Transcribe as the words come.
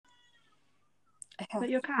But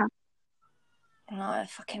your cat. No,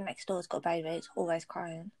 fucking next door's got a baby. It's always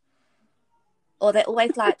crying. Or they're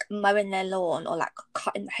always like mowing their lawn or like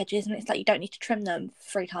cutting the hedges, and it's like you don't need to trim them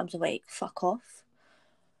 3 times a week. Fuck off.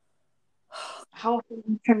 How often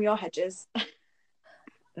do you trim your hedges?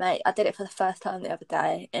 Mate, I did it for the first time the other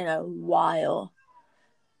day in a while.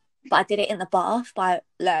 But I did it in the bath by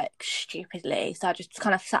like stupidly. So I just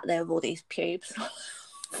kind of sat there with all these pubes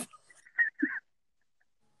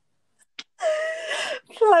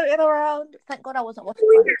floating around. Thank God I wasn't washing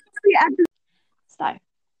my... So,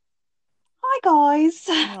 hi guys.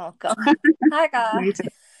 Oh God. Hi guys.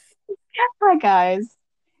 Hi guys.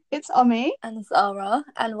 It's Omi. And Zara,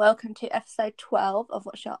 and welcome to episode 12 of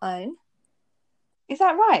What's Your Own. Is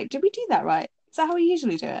that right? Did we do that right? Is that how we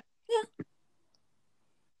usually do it? Yeah.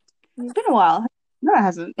 It's been a while. No, it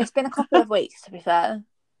hasn't. It's been a couple of weeks, to be fair.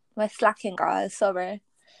 We're slacking, guys. Sorry.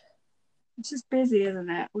 It's just busy, isn't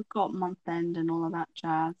it? We've got month end and all of that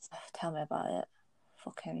jazz. Tell me about it.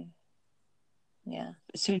 Fucking, yeah.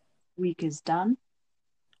 As soon as the week is done,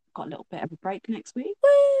 got a little bit of a break next week.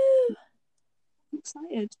 Woo! I'm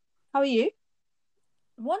excited. How are you?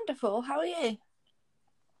 Wonderful. How are you?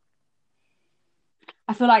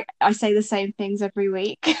 I feel like I say the same things every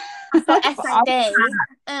week. I've got SAD.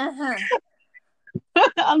 Uh-huh.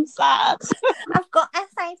 I'm sad. I've got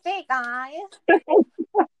SAD, guys.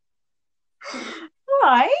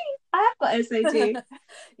 Right. I have got SAD.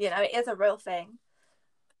 You know, it is a real thing.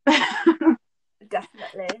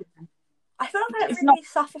 Definitely. I feel like I don't really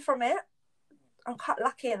suffer from it. I'm quite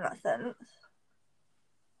lucky in that sense.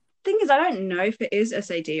 Thing is, I don't know if it is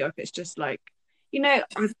SAD or if it's just like, you know,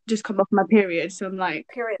 I've just come off my period, so I'm like,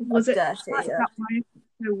 periods was it dirty? like Yeah. that way?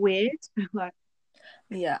 So weird. Like,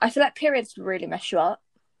 yeah, I feel like periods really mess you up.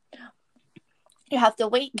 You have the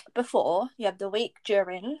week before, you have the week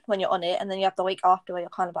during when you're on it, and then you have the week after where you're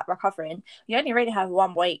kind of like recovering. You only really have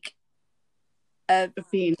 1 week of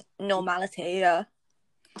being normality, yeah.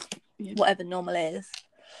 Whatever normal is.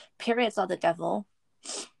 Periods are the devil.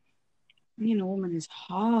 Being a woman is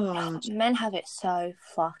hard. Men have it so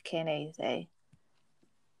fucking easy.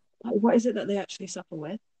 Like, what is it that they actually suffer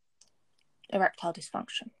with? Erectile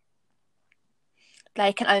dysfunction.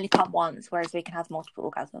 They can only come once, whereas we can have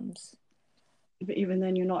multiple orgasms. But even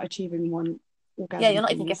then, you're not achieving one orgasm. Yeah, you're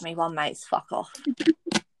not even giving me one, mates. Fuck off.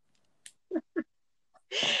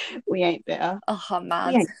 We ain't bitter. Oh, I'm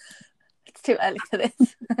mad. It's too early for this.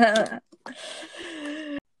 Let's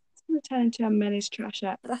return to a men is trash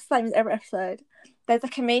app. That's the same as every episode. There's a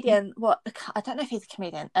comedian, I don't know if he's a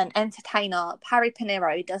comedian, an entertainer, Harry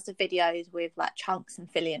Pinero, who does the videos with like Chunks and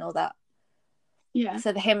Philly and all that. Yeah.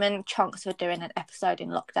 So him and Chunks were doing an episode in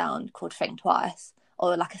lockdown called Think Twice,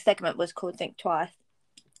 or like a segment was called Think Twice.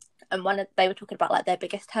 And they were talking about like their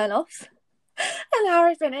biggest turn-offs. And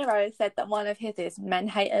Harry Pinero said that one of his is men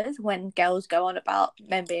haters when girls go on about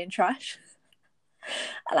men being trash.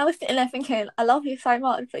 And I was sitting there thinking, I love you so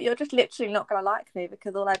much, but you're just literally not going to like me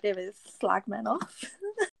because all I do is slag men off.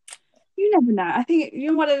 You never know. I think,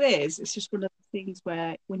 you know what it is? It's just one of the things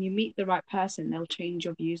where when you meet the right person, they'll change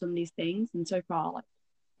your views on these things. And so far, like,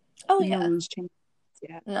 no one's changed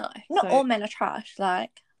yet. No, not all men are trash.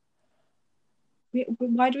 Like,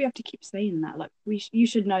 why do we have to keep saying that? Like, you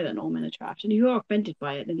should know that all men are trash. And if you're offended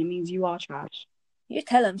by it, then it means you are trash. You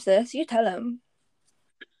tell him, sis. You tell him.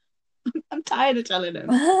 I'm tired of telling him.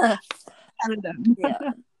 Yeah.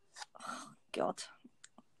 Oh, God.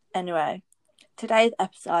 Anyway, today's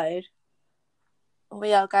episode,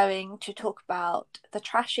 we are going to talk about the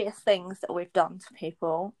trashiest things that we've done to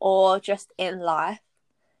people or just in life,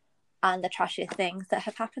 and the trashiest things that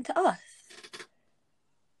have happened to us.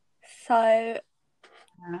 So,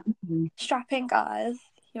 strap in, guys.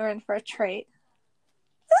 You're in for a treat.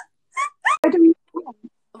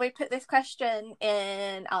 We put this question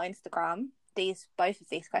in our Instagram, both of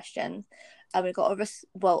these questions, and we got a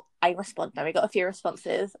response. No, we got a few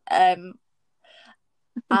responses. And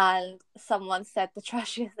someone said the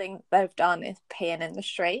trashiest thing they've done is peeing in the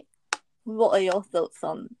street. What are your thoughts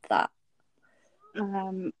on that?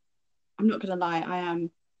 I'm not gonna lie,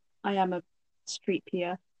 I am a street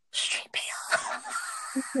peer. Street peer.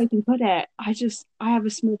 I can put it. I have a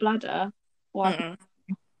small bladder, or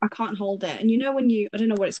I can't hold it. And you know when I don't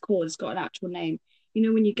know what it's called. It's got an actual name. You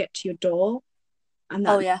know when you get to your door, and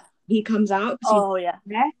he comes out.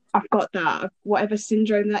 Yeah. I've got that. Whatever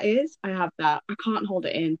syndrome that is, I have that. I can't hold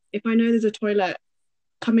it in. If I know there's a toilet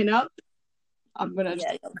coming up, I'm gonna.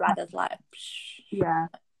 Yeah, your bladder's like. Yeah.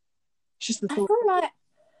 It's just the thought. I feel like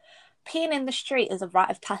peeing in the street is a rite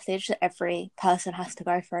of passage that every person has to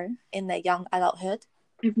go through in their young adulthood.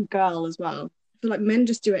 Every girl as well. I feel like men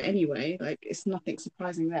just do it anyway. Like, it's nothing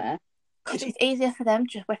surprising there. Because it's easier for them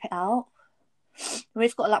to just whip it out.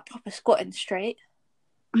 We've got like proper squat in the street.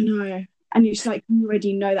 I know. And it's like you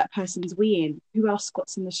already know that person's weeing. Who else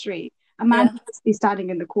squats in the street? A man is standing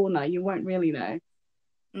in the corner, you won't really know.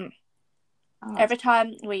 Every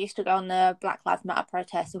time we used to go on the Black Lives Matter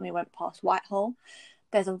protest and we went past Whitehall,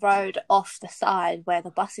 there's a road off the side where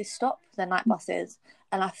the buses stop, the night buses,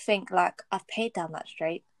 and I think like I've paid down that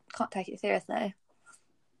street. Can't take it seriously.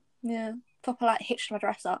 Yeah, proper like hitched my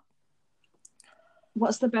dress up.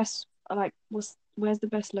 What's the best where's the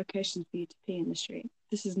best location for you to pee in the street?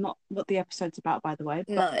 This is not what the episode's about, by the way.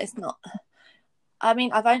 But... No, it's not. I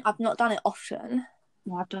mean, I've not done it often.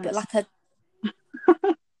 No, I've done but it. Like a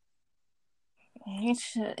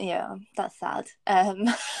yeah, that's sad.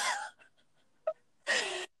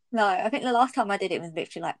 No, I think the last time I did it was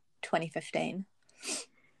literally like 2015.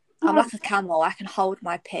 I'm like a camel. I can hold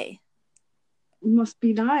my pee. Must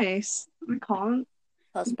be nice. I can't.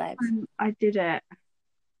 That's babes. I did it.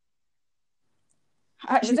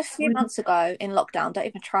 Actually, it was a few months ago in lockdown. Don't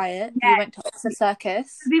even try it. Yeah. We went to Oxford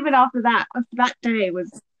Circus. Even after that day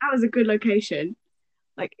that was a good location.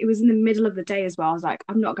 Like it was in the middle of the day as well. I was like,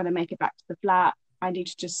 I'm not gonna make it back to the flat. I need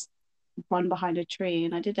to just run behind a tree,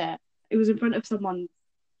 and I did it. It was in front of someone's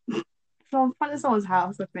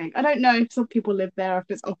house, I think. I don't know if some people live there or if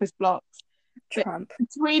it's office blocks. Trump.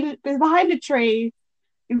 Behind a tree,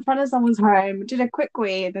 in front of someone's home, did a quick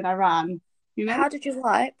wee, and then I ran. You know? How did you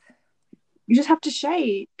wipe? You just have to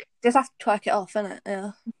shake. Just have to twerk it off, innit?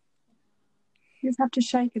 Yeah. You just have to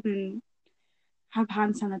shake and then have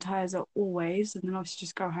hand sanitizer always, and then obviously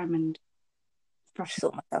just go home and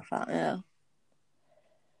sort myself out. Yeah.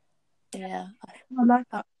 Yeah. I like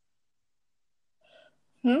that.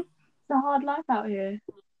 It's a hard life out here.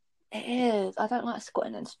 It is. I don't like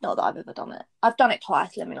squatting. It's not that I've ever done it. I've done it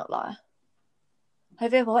twice, let me not lie.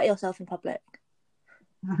 Have you ever wet yourself in public?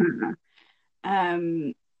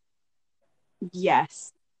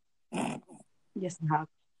 Yes. Yes, I have.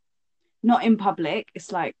 Not in public.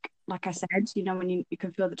 It's like I said, you know, when you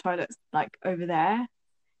can feel the toilets like over there.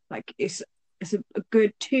 Like it's a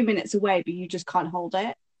good 2 minutes away, but you just can't hold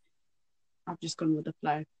it. I've just gone with the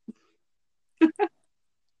flow.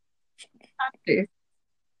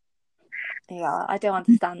 Yeah, I do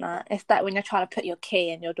understand that. It's that when you're trying to put your key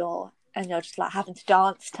in your door and you're just like having to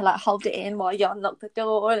dance to like hold it in while you unlock the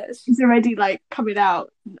door. It's already like coming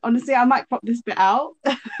out. Honestly, I might pop this bit out.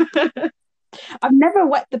 I've never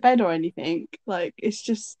wet the bed or anything. Like it's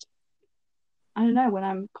just, I don't know, when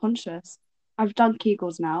I'm conscious. I've done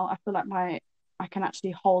Kegels now. I feel like I can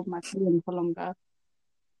actually hold my feeling for longer.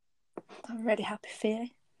 I'm really happy for you.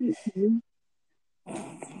 Mm-hmm.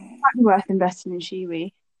 Might be worth investing in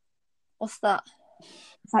Shewee. What's that?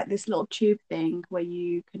 It's like this little tube thing where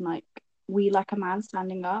you can like wee like a man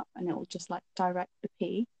standing up, and it will just like direct the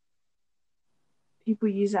pee. People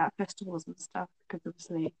use it at festivals and stuff because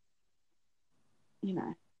obviously, you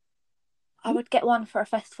know. I would get one for a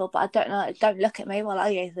festival, but I don't know. Don't look at me while I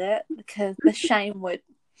use it because the shame would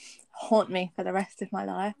haunt me for the rest of my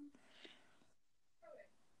life.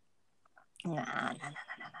 Nah.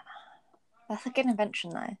 That's a good invention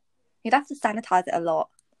though. You'd have to sanitize it a lot.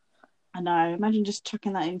 I know. Imagine just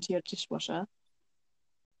chucking that into your dishwasher.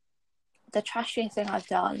 The trashiest thing I've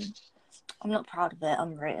done, I'm not proud of it.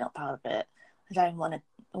 I'm really not proud of it. I don't want to.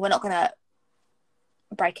 We're not going to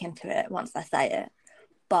break into it once I say it.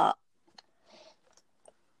 But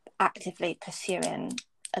actively pursuing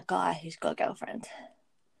a guy who's got a girlfriend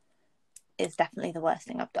is definitely the worst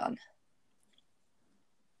thing I've done.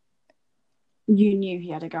 You knew he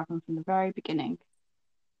had a girlfriend from the very beginning.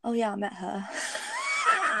 Oh yeah, I met her.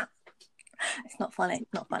 It's not funny.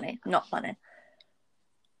 Not funny. Not funny.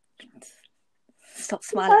 Stop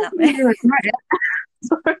smiling at me.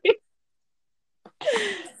 Sorry.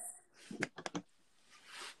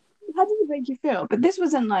 How did it make you feel? But this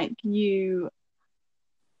wasn't like you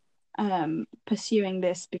pursuing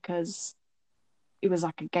this because it was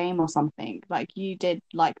like a game or something. Like you did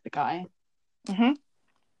like the guy. Mm-hmm.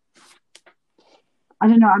 I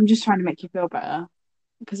don't know. I'm just trying to make you feel better.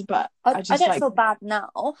 I don't feel bad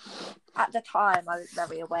now. At the time, I was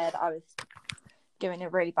very aware that I was doing a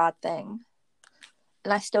really bad thing.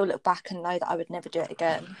 And I still look back and know that I would never do it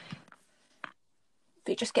again. But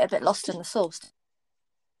you just get a bit lost in the sauce.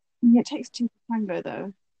 Yeah, it takes two to tango,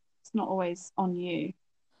 though. It's not always on you.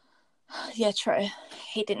 Yeah, true.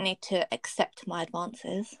 He didn't need to accept my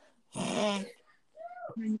advances. You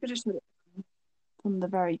could have said it from the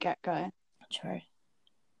very get-go. True.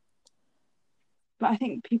 But I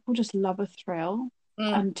think people just love a thrill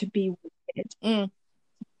and to be weird. In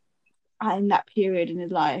that period in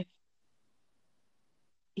his life,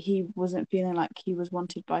 he wasn't feeling like he was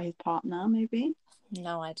wanted by his partner, maybe.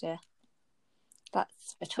 No idea.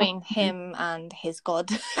 That's between him and his god.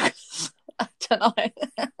 I don't know.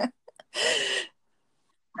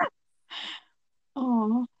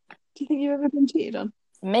 Oh, do you think you've ever been cheated on?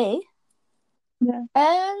 Me? Yeah.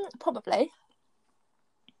 Probably.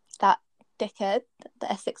 That dickhead,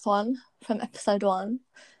 the Essex one from episode 1.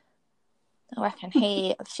 I reckon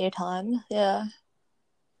he a few times. Yeah.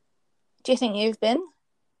 Do you think you've been?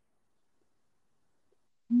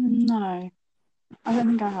 No, I don't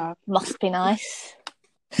think I have. Must be nice.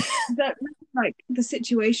 That like the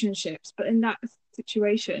situationships, but in that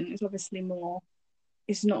situation, it's obviously more.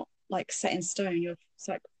 It's not like set in stone. It's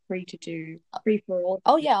like free for all.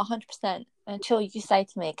 Oh yeah, 100%. Until you say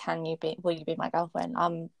to me, will you be my girlfriend?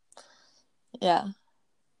 Yeah,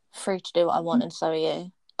 free to do what I want, and so are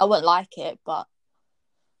you. I wouldn't like it, but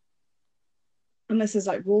unless there's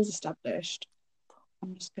like rules established,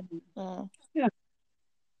 I'm just gonna. Yeah,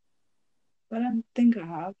 but I don't think I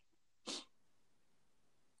have.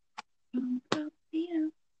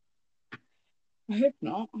 I hope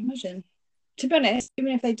not. Imagine. To be honest,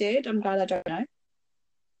 even if they did, I'm glad I don't know.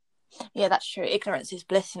 Yeah, that's true. Ignorance is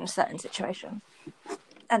bliss in certain situations,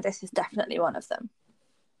 and this is definitely one of them.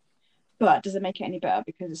 But does it make it any better?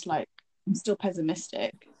 Because it's like I'm still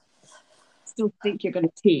pessimistic. Still think you're going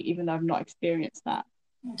to cheat, even though I've not experienced that.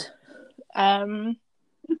 I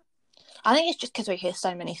think it's just because we hear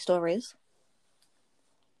so many stories.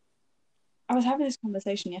 I was having this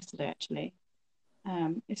conversation yesterday, actually.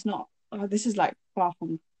 It's not. This is like far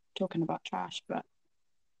from talking about trash, but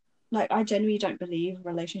like I genuinely don't believe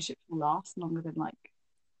relationships will last longer than like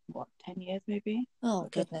 10 years, maybe. Oh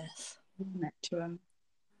goodness! To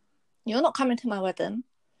You're not coming to my wedding.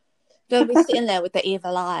 You'll be sitting there with the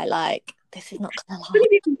evil eye, like this is not gonna last.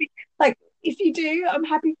 Like if you do, I'm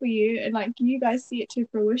happy for you, and like you guys see it to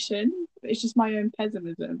fruition. But it's just my own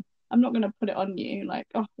pessimism. I'm not gonna put it on you. Like,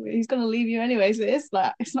 oh, he's gonna leave you anyways. It's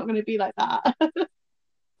like it's not gonna be like that.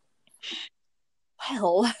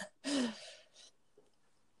 Well,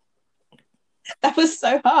 that was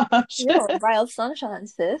so harsh. You're a ray of sunshine,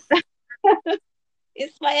 sis.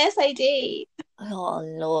 It's my SAD. Oh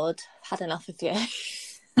Lord, I've had enough of you.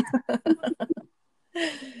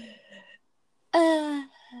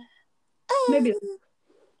 Maybe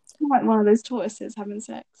like one of those tortoises having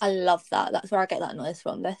sex. I love that. That's where I get that noise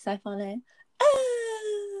from. They're so funny.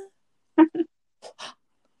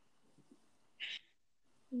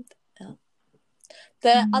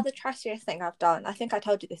 The other trashiest thing I've done, I think I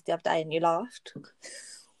told you this the other day and you laughed,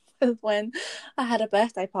 was when I had a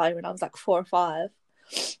birthday party when I was like 4 or 5,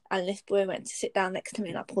 and this boy went to sit down next to me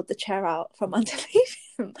and I pulled the chair out from underneath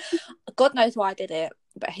him. God knows why I did it,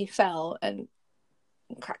 but he fell and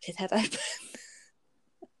cracked his head open.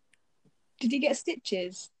 Did he get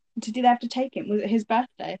stitches? Did they have to take him? Was it his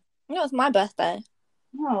birthday? No, it was my birthday.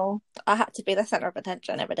 Oh. I had to be the centre of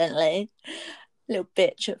attention, evidently. Little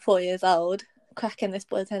bitch at 4 years old, cracking this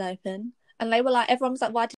boy's head open. And they were like, everyone was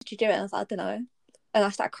like, why did you do it? And I was like, I don't know. And I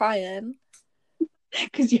started crying.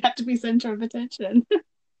 Because you had to be centre of attention.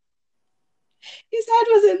 His head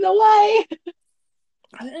was in the way.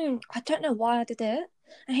 I don't know why I did it.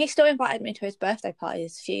 And he still invited me to his birthday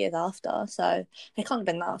parties a few years after, so he can't have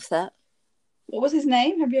been that upset. What was his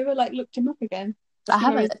name? Have you ever looked him up again? I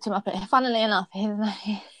haven't looked him up. Funnily enough, his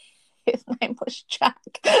name was Jack.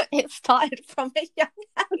 It started from a young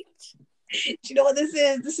age. Do you know what this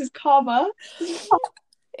is? This is karma.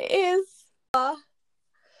 It is. From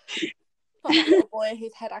a little boy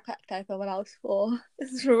whose head I cracked open when I was 4.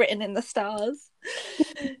 This is written in the stars.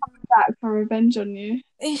 Coming back for revenge on you.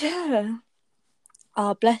 Yeah.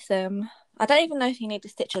 Oh, bless him. I don't even know if he needed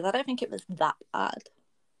stitches. I don't think it was that bad.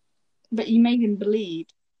 But you made him bleed.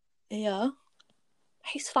 Yeah.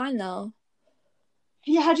 He's fine now.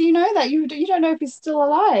 Yeah, how do you know that? You don't know if he's still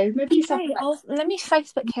alive. Maybe he's okay, let me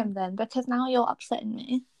Facebook him then, because now you're upsetting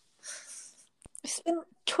me. It's been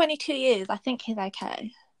 22 years. I think he's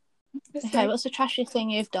okay. Okay, what's the trashiest thing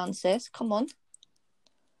you've done, sis? Come on.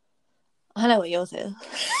 I know what yours is.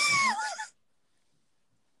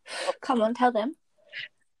 Come on, tell them.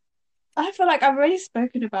 I feel like I've already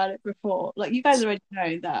spoken about it before. Like, you guys already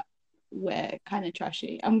know that we're kind of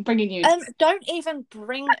trashy. I'm bringing you. Don't even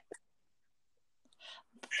bring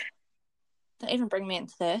me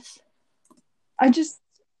into this.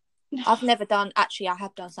 I've never done. Actually, I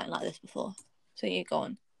have done something like this before. So you go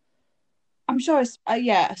on. I'm sure it's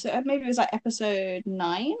yeah. So maybe it was like episode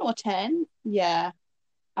 9 or 10. Yeah,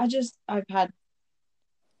 I've had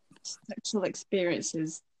sexual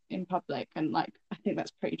experiences in public, and I think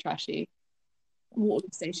that's pretty trashy. Water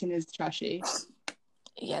station is trashy.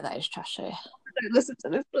 Yeah, that is trashy. Don't listen to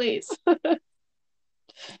this, please.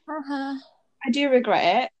 Uh-huh. I do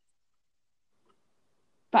regret it,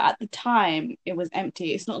 but at the time it was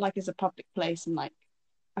empty. It's not like it's a public place and like,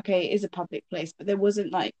 okay, it is a public place, but there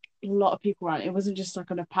wasn't like a lot of people around. It wasn't just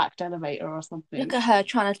like on a packed elevator or something. Look at her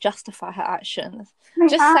trying to justify her actions.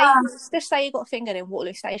 Just say you got fingered in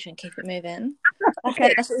Waterloo Station. Keep it moving. That's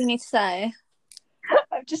Okay. it. That's what you need to say.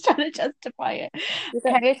 I'm just trying to justify it. You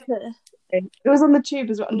don't need to. It was on the tube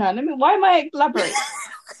as well. No, I mean, why am I elaborating?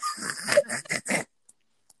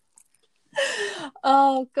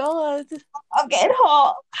 Oh God, I'm getting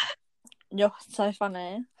hot. you're so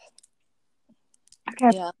funny.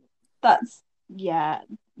 Okay, Yeah.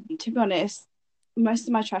 To be honest, most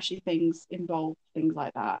of my trashy things involve things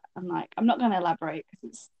like that. And like, I'm not going to elaborate because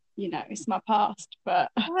it's, it's my past, but.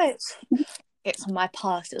 Right. It's my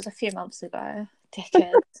past. It was a few months ago.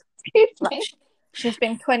 Dickhead. Like, she's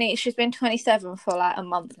been 27 for like a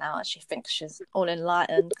month now, and she thinks she's all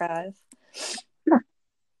enlightened, guys.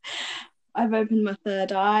 I've opened my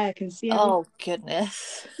third eye. I can see everything. Oh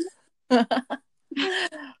goodness.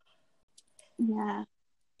 Yeah.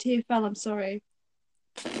 TFL, I'm sorry.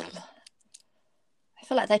 I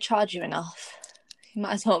feel like they charge you enough. You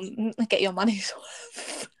might as well get your money's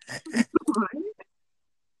worth.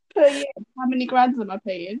 Per year. How many grand am I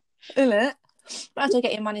paying? Isn't it? Might as well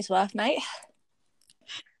get your money's worth, mate.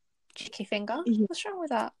 Cheeky finger. Yeah. What's wrong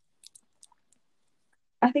with that?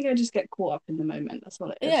 I think I just get caught up in the moment. That's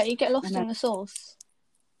all it is. Yeah, you get lost in the sauce.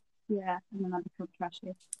 Yeah, and then I become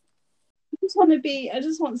trashy. I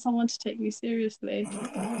just want someone to take me seriously.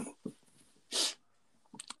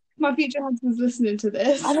 My future husband's listening to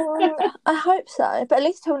this. I hope so. But at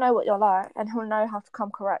least he'll know what you're like, and he'll know how to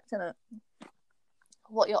come correct, innit?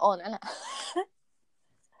 What you're on, innit?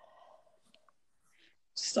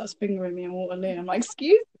 Starts fingering me in Waterloo. I'm like,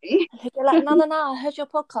 excuse me. He'll be like, no, I heard your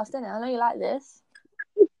podcast, innit? I know you like this.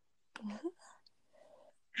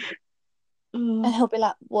 And he'll be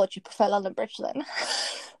like, what, do you prefer London Bridge then?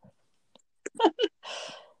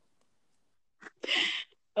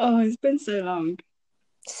 Oh, it's been so long.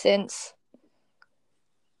 Since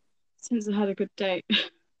I had a good date.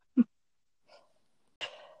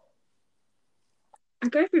 I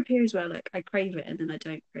go through periods where like I crave it and then I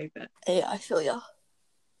don't crave it. Yeah, I feel ya.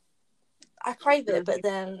 I crave it, but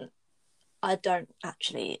then I don't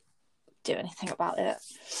actually do anything about it.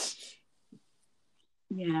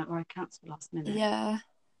 Yeah, or I cancel last minute. Yeah.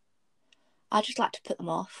 I just like to put them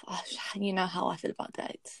off. You know how I feel about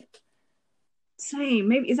dates. Same.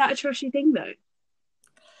 Maybe is that a trashy thing though?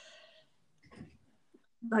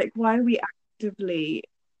 Like, why are we actively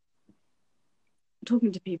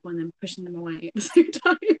talking to people and then pushing them away at the same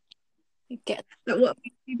time? Get like, what are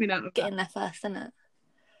we keeping out of getting there first, innit?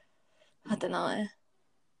 I don't know.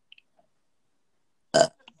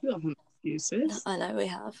 We don't have excuses. I know we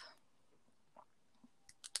have.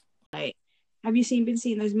 Like, have you been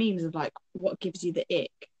seeing those memes of like what gives you the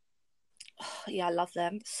ick? Oh, yeah, I love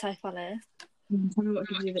them. So funny. Tell me what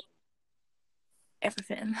gives you the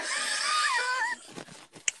everything.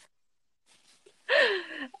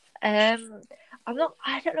 I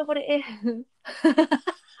don't know what it is.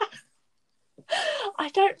 I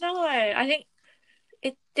don't know. I think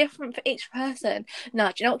it's different for each person. No,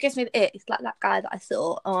 do you know what gives me the ick? It's like that guy that I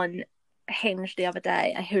saw on Hinge the other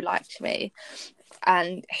day and who liked me,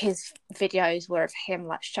 and his videos were of him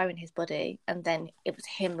like showing his body, and then it was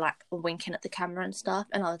him like winking at the camera and stuff,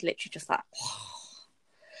 and I was literally just like,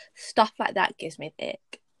 stuff like that gives me the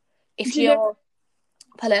ick. If you're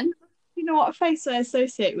pardon? You know what face I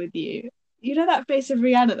associate with you? You know that face of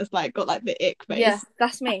Rihanna that's like got like the ick face? Yeah,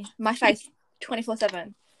 that's me. My face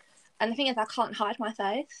 24/7. And the thing is, I can't hide my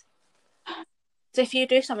face. So if you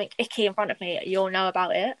do something icky in front of me, you'll know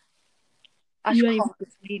about it. You don't even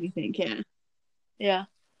say anything, yeah. Yeah.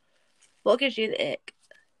 What gives you the ick?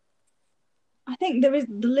 I think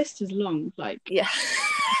the list is long. Like, yeah,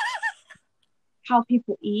 how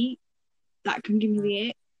people eat, that can give me the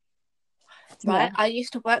ick. Right. I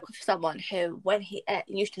used to work with someone who, when he ate,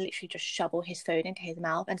 used to literally just shovel his food into his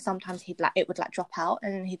mouth, and sometimes it would like drop out,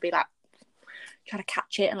 and he'd be like trying to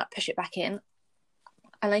catch it and like push it back in.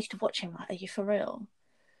 And I used to watch him like, are you for real?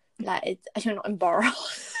 Like, are you not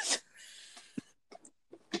embarrassed?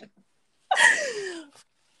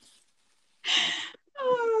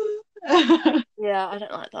 Yeah, I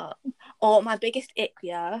don't like that. Or my biggest ick,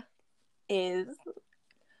 yeah, is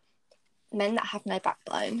men that have no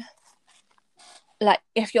backbone. Like,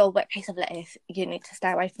 if you're a wet piece of lettuce, you need to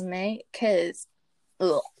stay away from me, because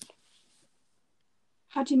how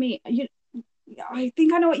do you mean? I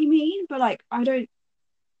think I know what you mean, but like I'm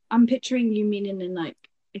picturing you meaning in like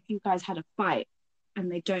if you guys had a fight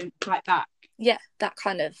and they don't fight back. Yeah, that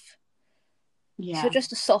kind of. Yeah. You're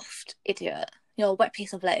just a soft idiot. You're a wet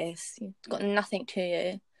piece of lettuce. You've got nothing to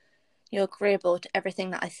you. You're agreeable to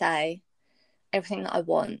everything that I say, everything that I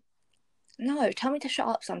want. No, tell me to shut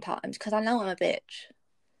up sometimes, because I know I'm a bitch.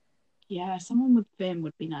 Yeah, someone with vim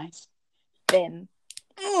would be nice. Vim.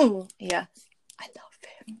 Yes, I love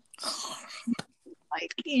vim.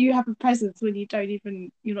 Like, you have a presence when you're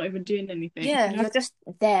not even doing anything. Yeah, you're just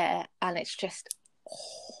there, and it's just,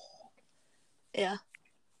 yeah.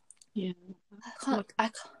 Yeah. I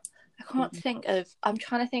can't think of. I'm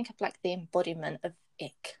trying to think of like the embodiment of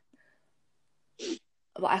ick,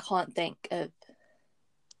 but I can't think of.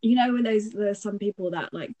 You know, when there's some people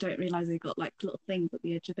that like don't realize they've got like little things at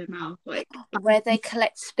the edge of their mouth, like where they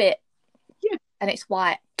collect spit. Yeah. And it's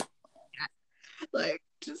white. Like,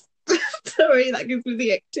 just sorry, that gives me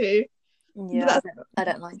the ick too. Yeah, I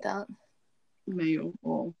don't like that. Male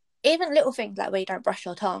or even little things like where you don't brush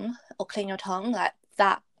your tongue or clean your tongue, like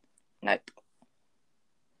that. Nope.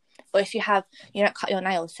 Or if you don't cut your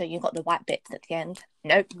nails, so you've got the white bits at the end.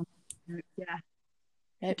 Nope. Yeah.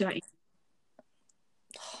 Nope.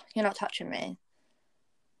 You're not touching me.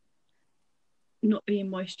 Not being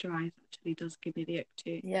moisturised actually does give me the ick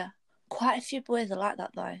too. Yeah. Quite a few boys are like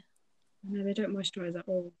that though. No, they don't moisturise at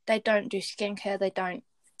all. They don't do skincare, they don't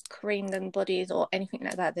cream them bodies or anything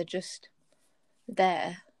like that. They're just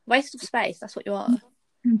there. Waste of space, that's what you are. You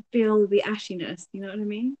can feel the ashiness, you know what I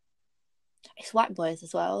mean? It's white boys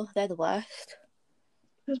as well. They're the worst.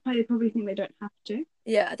 That's why they probably think they don't have to.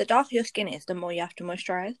 Yeah, the darker your skin is, the more you have to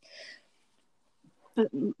moisturise. But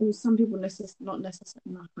some people not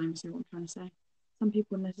necessarily. I can't even say what I'm trying to say. Some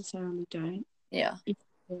people necessarily don't. Yeah. If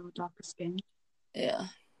they are darker skin. Yeah.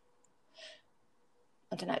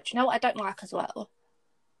 I don't know. Do you know what I don't like as well?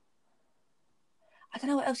 I don't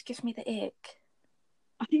know what else gives me the ick.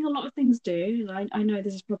 I think a lot of things do. I know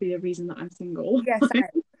this is probably the reason that I'm single. Yes,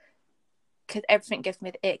 because everything gives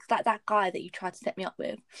me the ick. Like that guy that you tried to set me up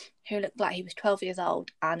with, who looked like he was 12 years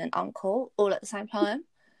old and an uncle all at the same time.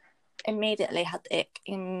 Immediately had the ick.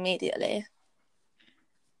 Immediately.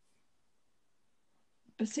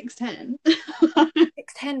 But 6'10".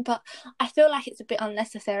 6'10", but I feel like it's a bit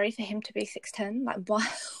unnecessary for him to be 6'10". Like,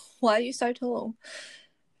 why are you so tall?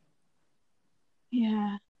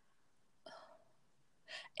 Yeah.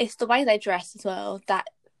 It's the way they dress as well that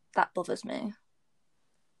bothers me.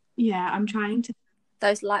 Yeah, I'm trying to.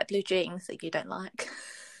 Those light blue jeans that you don't like.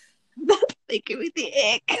 They give me the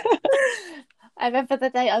ick. I remember the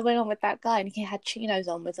day I went on with that guy and he had chinos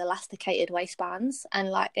on with elasticated waistbands and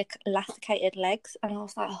like elasticated legs, and I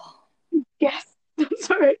was like, oh. Yes, I'm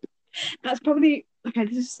sorry. That's probably okay.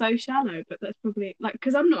 This is so shallow, but that's probably like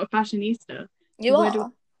because I'm not a fashionista. You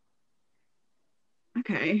are.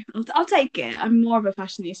 Okay, I'll take it. I'm more of a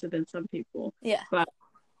fashionista than some people. Yeah, but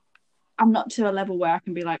I'm not to a level where I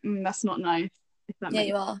can be like, that's not nice. If that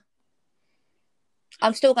you are.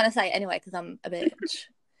 I'm still gonna say it anyway because I'm a bitch.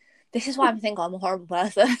 This is why I think I'm a horrible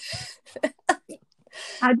person.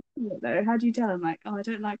 How do you do it though? How do you tell them like, oh, I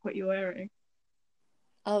don't like what you're wearing?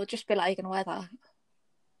 I'll just be like, you're gonna wear that.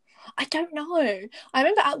 I don't know. I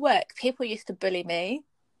remember at work, people used to bully me.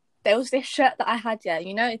 There was this shirt that I had, there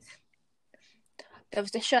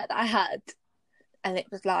was this shirt that I had, and it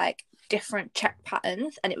was like different check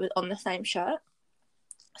patterns, and it was on the same shirt.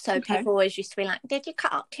 So people always used to be like, did you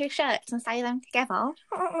cut up 2 shirts and sew them together?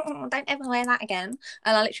 Don't ever wear that again.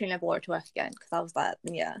 And I literally never wore it to work again because I was like,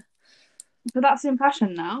 yeah. So that's in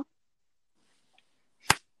fashion now.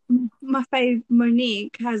 My fave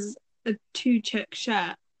Monique has a 2-check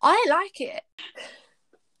shirt. I like it.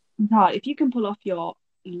 Hard. If you can pull off your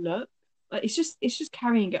look, like it's just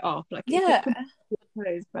carrying it off. Like yeah,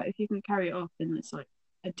 clothes, but if you can carry it off, then it's like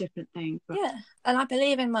a different thing. But... yeah, and I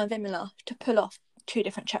believe in my vim enough to pull off 2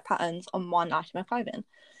 different check patterns on one item of clothing.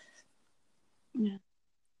 Yeah,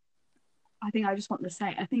 I think I just want to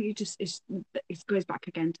say. I think it goes back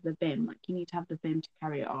again to the vim. Like you need to have the vim to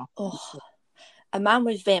carry it off. Oh, a man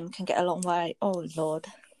with vim can get a long way. Oh Lord.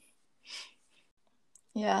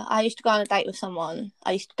 Yeah, I used to go on a date with someone.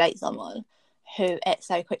 I used to date someone who ate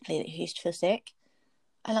so quickly that he used to feel sick.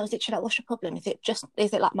 And I was literally like, what's your problem? Is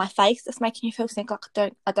it like my face that's making you feel sick? Like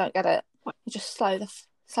I don't get it. You just slow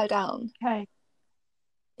down. Okay.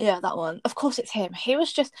 Yeah, that one. Of course it's him.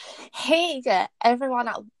 Everyone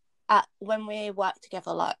at when we worked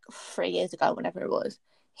together like 3 years ago, whenever it was,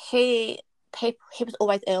 he was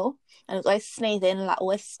always ill and was always sneezing, like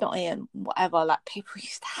always snotty and whatever. Like people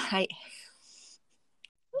used to hate him.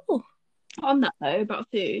 Ooh. On that though, about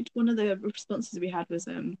food, one of the responses we had was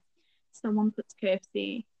someone puts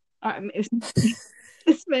KFC.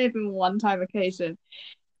 This may have been one time occasion.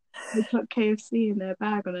 they put KFC in their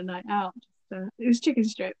bag on a night out. It was chicken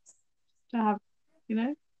strips to have, you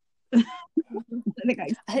know. I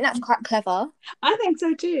I think that's quite clever. I think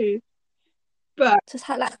so too. But just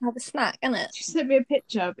have a snack, isn't it? She sent me a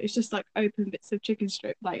picture. But it's just like open bits of chicken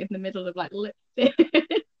strip, like in the middle of like lipstick.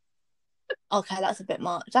 Okay, that's a bit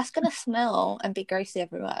much. That's gonna smell and be greasy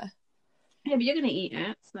everywhere. Yeah, but you're gonna eat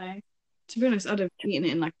it. So, to be honest, I'd have eaten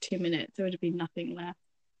it in like 2 minutes. There would have been nothing left.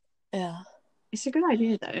 Yeah, it's a good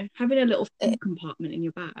idea though. Having a little food compartment in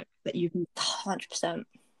your bag that you can. 100%.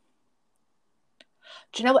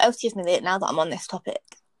 Do you know what else gives me the now that I'm on this topic?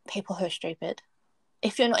 People who are stupid.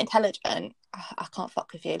 If you're not intelligent, I can't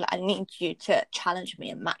fuck with you. Like, I need you to challenge me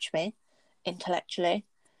and match me intellectually.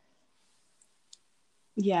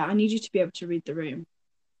 Yeah, I need you to be able to read the room.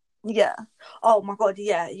 Yeah. Oh my god,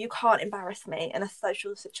 yeah. You can't embarrass me in a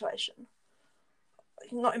social situation.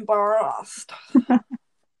 You're not embarrassed. This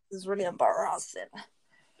is really embarrassing.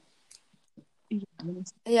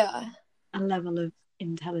 Yeah. A level of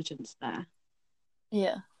intelligence there.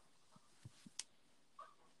 Yeah.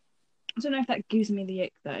 I don't know if that gives me the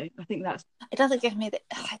ick though. I think that's. It doesn't give me the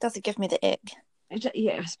ick.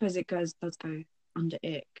 Yeah, I suppose it does go under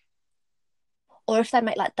ick. Or if they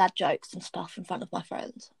make like dad jokes and stuff in front of my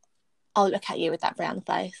friends, I'll look at you with that round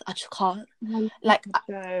face. I just can't. No, I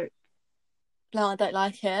don't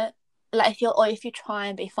like it. Like if you try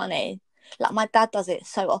and be funny, like my dad does it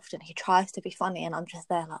so often. He tries to be funny, and I'm just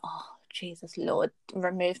there like, oh Jesus Lord,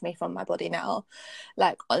 remove me from my body now.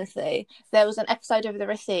 Like honestly, there was an episode of The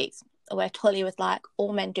Receipts where Tolly was like,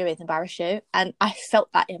 all men do is embarrass you, and I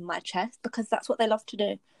felt that in my chest because that's what they love to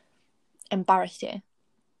do, embarrass you.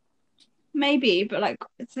 Maybe, but like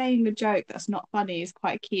saying a joke that's not funny is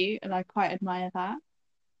quite cute, and I quite admire that.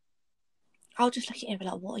 I'll just look at you and be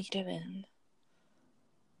like, what are you doing?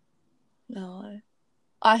 No.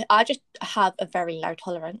 I just have a very low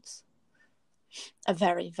tolerance. A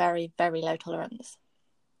very, very, very low tolerance.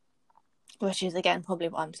 Which is, again, probably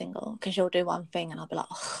why I'm single. Because you'll do one thing and I'll be like,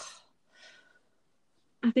 oh.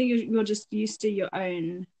 I think you're just used to your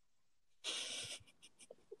own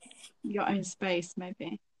space,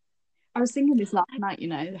 maybe. I was thinking this last night, you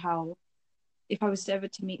know, how if I was ever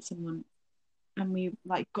to meet someone and we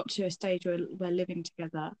like got to a stage where we're living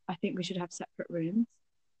together, I think we should have separate rooms.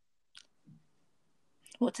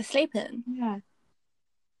 What, to sleep in? Yeah.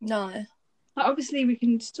 No. Like, obviously we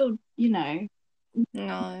can still, you know,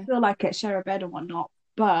 no, feel like it, share a bed and whatnot,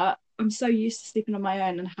 but I'm so used to sleeping on my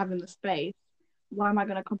own and having the space. Why am I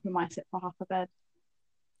going to compromise it for half a bed?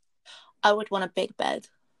 I would want a big bed.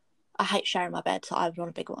 I hate sharing my bed, so I would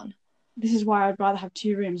want a big one. This is why I'd rather have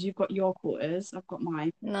 2 rooms. You've got your quarters, I've got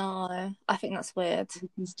mine. No, I think that's weird. We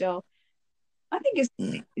can still. I think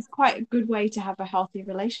it's quite a good way to have a healthy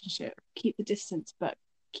relationship. Keep the distance, but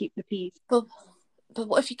keep the peace. But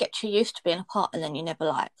what if you get too used to being apart and then you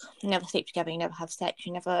never sleep together, you never have sex,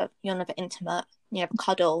 you're never intimate, you never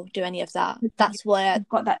cuddle, do any of that? That's where you've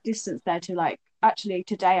got that distance there to like, actually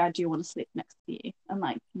today I do want to sleep next to you, and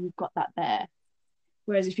like you've got that there.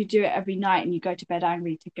 Whereas if you do it every night and you go to bed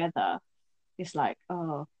angry together, it's like,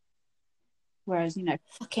 oh. Whereas, you know,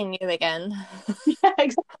 fucking you again. Yeah,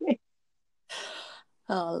 exactly.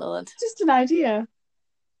 Oh Lord. It's just an idea.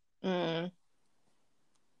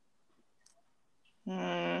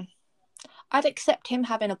 I'd accept him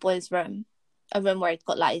having a boys' room, a room where he's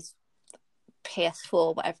got like his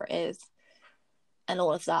PS4, whatever it is, and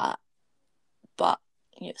all of that. But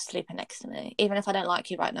you're sleeping next to me, even if I don't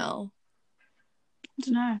like you right now. I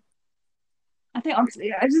don't know. I think obviously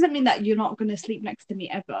it doesn't mean that you're not going to sleep next to me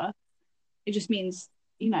ever. It just means,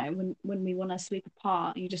 you know, when we want to sleep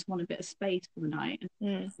apart, you just want a bit of space for the night.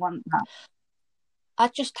 Want that.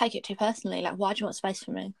 I'd just take it too personally. Like, why do you want space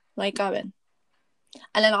for me? Where are you going?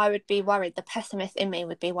 And then I would be worried. The pessimist in me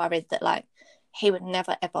would be worried that like he would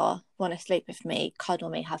never ever want to sleep with me, cuddle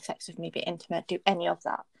me, have sex with me, be intimate, do any of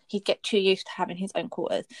that. He'd get too used to having his own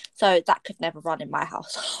quarters. So that could never run in my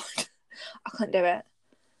household. I couldn't do it.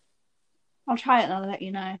 I'll try it and I'll let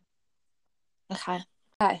you know. Okay,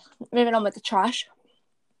 moving on with the trash.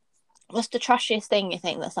 What's the trashiest thing you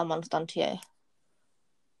think that someone's done to you?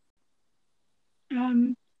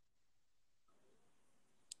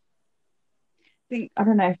 I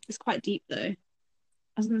don't know. It's quite deep though. I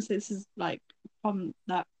was going to say this is like from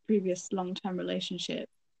that previous long-term relationship.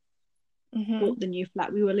 Bought the new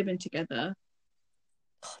flat. We were living together.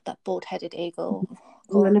 Oh, that bald-headed eagle.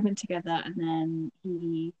 We were living together, and then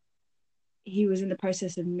he was in the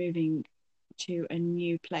process of moving to a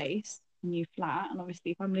new place, a new flat. And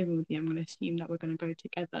obviously, if I'm living with you, I'm going to assume that we're going to go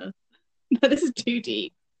together. But this is too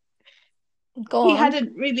deep. Go on. He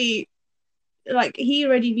hadn't really, like, he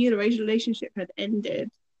already knew the relationship had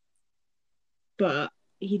ended. but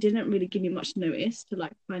he didn't really give me much notice to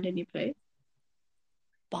like find a new place.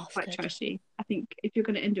 Bastard. Quite trashy. I think if you're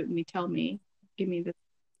gonna end it with me, tell me. Give me the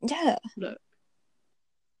look.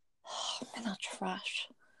 Oh, men are trash.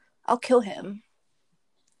 I'll kill him.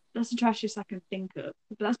 That's the trashiest I can think of.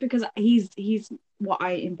 But that's because he's what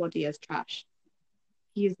I embody as trash.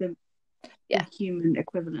 He is the human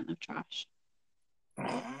equivalent of trash.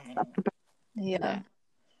 Yeah.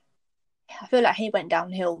 I feel like he went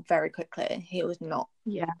downhill very quickly. He was not.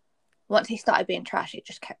 Yeah. Once he started being trash, it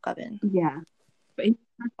just kept going. Yeah. But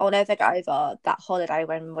I'll never get over that holiday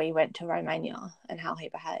when we went to Romania and how he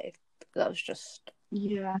behaved. That was just...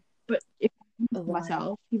 Yeah. But if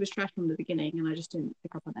myself, he was trash from the beginning and I just didn't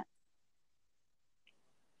pick up on it.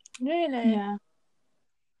 Really? Yeah.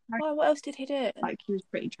 Why, what else did he do? Like, he was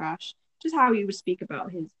pretty trash. Just how he would speak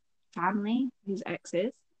about his family, his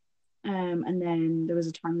exes. And then there was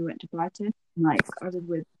a time we went to Brighton. Like,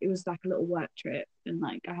 it was like a little work trip, and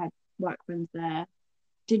like I had work friends there.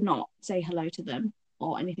 Did not say hello to them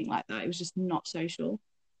or anything like that. It was just not social.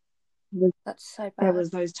 That's so bad. There was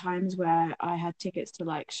those times where I had tickets to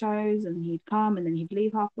like shows, and he'd come and then he'd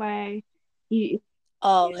leave halfway. He's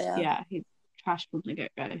trash from the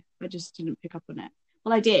get go. I just didn't pick up on it.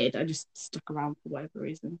 Well, I did. I just stuck around for whatever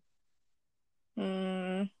reason.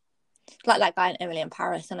 Like that guy in Emily in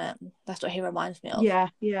Paris, isn't it? That's what he reminds me of. Yeah,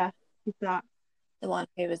 he's that. The one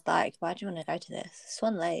who was like, why do you want to go to this?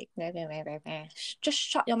 Swan Lake. Just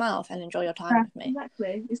shut your mouth and enjoy your time with me.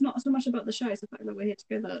 Exactly. It's not so much about the show, it's the fact that we're here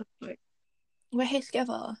together. Like, we're here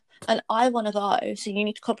together and I want to go, so you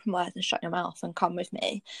need to compromise and shut your mouth and come with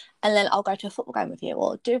me, and then I'll go to a football game with you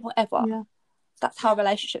or do whatever. Yeah. That's how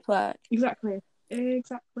relationships work. Exactly.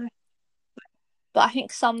 But I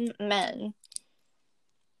think some men,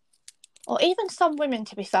 or even some women,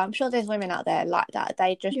 to be fair, I'm sure there's women out there like that.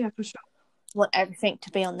 They just for sure. want everything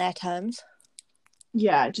to be on their terms.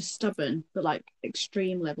 Yeah, just stubborn, but like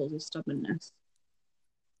extreme levels of stubbornness.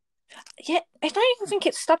 Yeah, I don't even think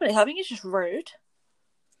it's stubbornness. I think it's just rude.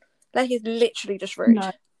 Like, it's literally just rude.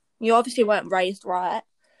 No. You obviously weren't raised right.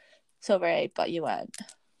 Sorry, but you weren't.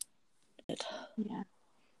 Yeah.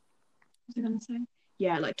 What was I going to say?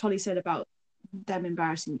 Yeah, like Tolly said about them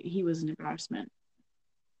embarrassing. He was an embarrassment.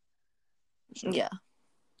 Sure. Yeah.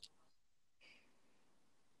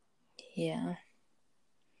 Yeah.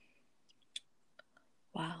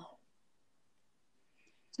 Wow.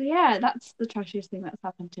 So yeah, that's the trashiest thing that's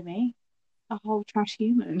happened to me. A whole trash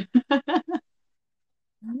human.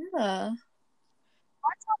 Yeah.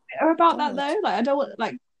 Or about that though, like I don't want,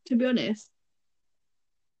 like, to be honest.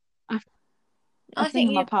 I think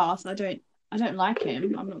in my past, I don't like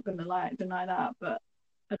him. I'm not gonna deny that, but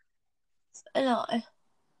no.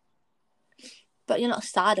 But you're not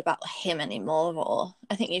sad about him anymore, or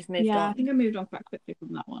I think you've moved on. Yeah, I think I moved on quite quickly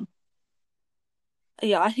from that one.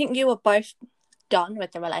 Yeah, I think you were both done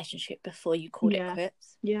with the relationship before you called it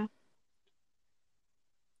quits. Yeah.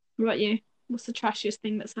 What about you? What's the trashiest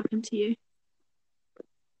thing that's happened to you?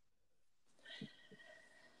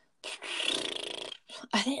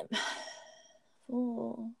 I think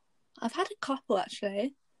I've had a couple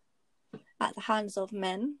actually at the hands of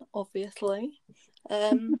men, obviously.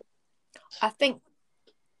 I think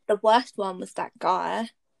the worst one was that guy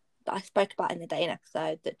that I spoke about in the dating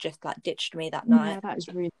episode that just like ditched me that night. Yeah, that is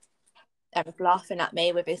rude. And was laughing at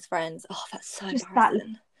me with his friends. Oh, that's so just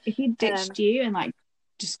embarrassing. If he ditched you and like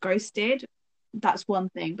just ghosted, that's one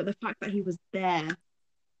thing. But the fact that he was there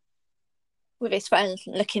with his friends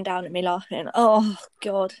looking down at me laughing. Oh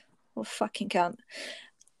God, what fucking cunt.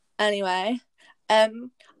 Anyway, I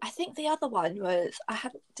think the other one was I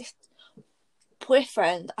had this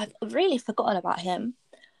boyfriend. I've really forgotten about him.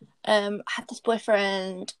 I had this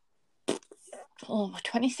boyfriend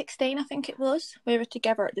 2016, I think it was. We were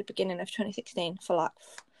together at the beginning of 2016 for like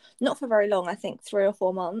not for very long, I think 3 or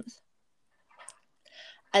 4 months.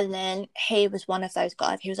 And then he was one of those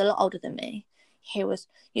guys. He was a lot older than me.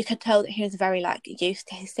 You could tell that he was very like used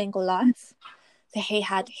to his single life. So he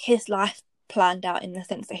had his life planned out in the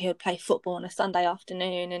sense that he would play football on a Sunday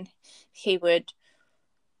afternoon and he would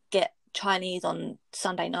get Chinese on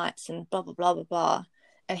Sunday nights and blah blah blah blah blah,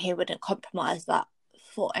 and he wouldn't compromise that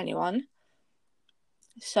for anyone.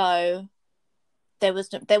 So there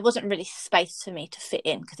wasn't really space for me to fit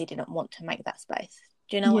in because he didn't want to make that space.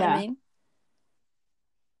 Do you know what I mean?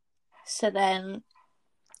 So then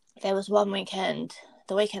there was one weekend,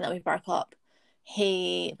 the weekend that we broke up,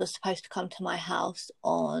 he was supposed to come to my house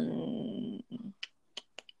on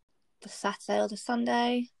the Saturday or the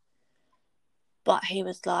Sunday, but he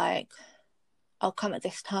was like, I'll come at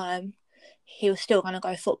this time. He was still going to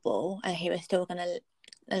go football and he was still going to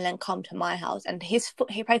and then come to my house. And he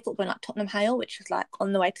played football in like Tottenham Hale, which is like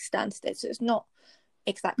on the way to Stansted, so it's not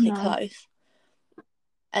exactly close.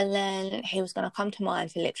 And then he was going to come to mine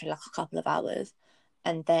for literally like a couple of hours,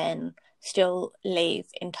 and then still leave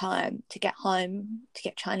in time to get home to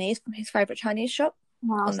get Chinese from his favourite Chinese shop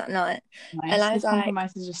on that night. Nice. And I was like,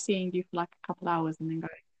 compromise is just seeing you for like a couple of hours and then going.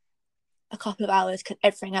 A couple of hours, because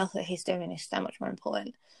everything else that he's doing is so much more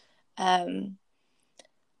important. And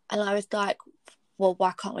I was like, well,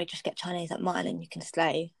 why can't we just get Chinese at mine and you can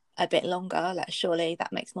stay a bit longer? Like, surely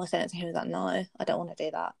that makes more sense. And he was like, no, I don't want to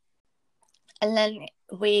do that. And then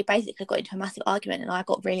we basically got into a massive argument, and I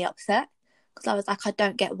got really upset because I was like, I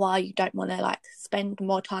don't get why you don't want to like spend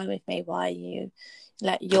more time with me. Why you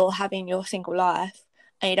like you're having your single life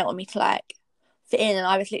and you don't want me to like fit in. And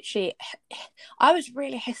I was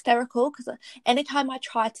really hysterical because anytime I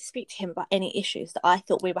tried to speak to him about any issues that I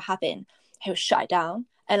thought we were having, he would shut it down.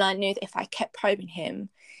 And I knew that if I kept probing him,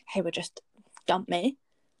 he would just dump me.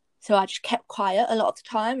 So I just kept quiet a lot of the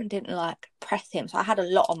time and didn't like press him. So I had a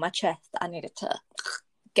lot on my chest that I needed to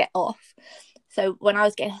get off. So when I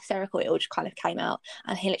was getting hysterical, it all just kind of came out,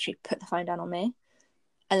 and he literally put the phone down on me,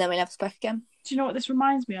 and then we never spoke again. Do you know what this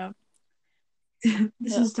reminds me of?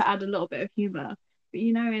 This is to add a little bit of humour. But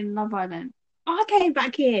you know, in Love Island, I came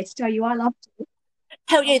back here to tell you I loved you.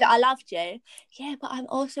 Tell you that I loved you. Yeah, but I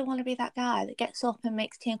also want to be that guy that gets up and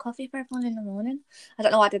makes tea and coffee for everyone in the morning. I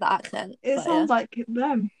don't know why I did that accent. It sounds like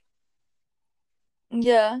them.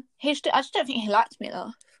 Yeah, I just don't think he liked me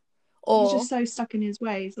enough. Or he's just so stuck in his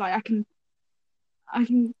ways. Like I can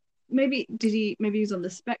maybe he was on the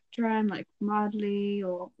spectrum, like madly,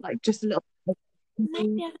 or like just a little.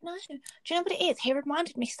 Maybe I don't know. Do you know what it is? He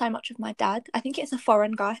reminded me so much of my dad. I think it's a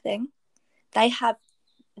foreign guy thing. They have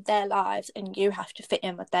their lives and you have to fit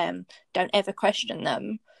in with them. Don't ever question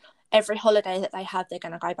them. Every holiday that they have, they're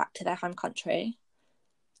going to go back to their home country.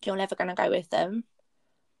 You're never going to go with them.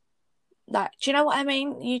 Like, do you know what I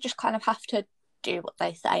mean? You just kind of have to do what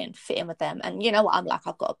they say and fit in with them. And you know what I'm like?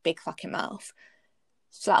 I've got a big fucking mouth,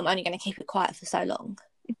 so I'm only going to keep it quiet for so long.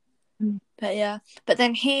 But yeah, but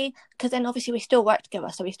then because then obviously we still work together,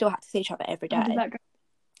 so we still had to see each other every day. How did that go?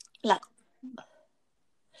 Like,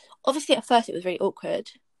 obviously at first it was really awkward,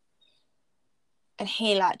 and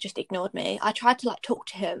he like just ignored me. I tried to like talk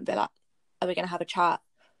to him, be like, "Are we going to have a chat?"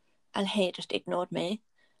 And he just ignored me.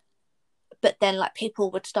 But then like people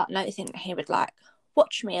would start noticing that he would like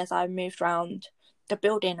watch me as I moved around the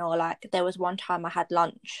building, or like there was one time I had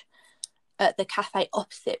lunch at the cafe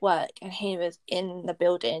opposite work, and he was in the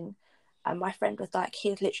building. And my friend was like,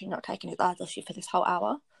 he's literally not taking his eyes off you for this whole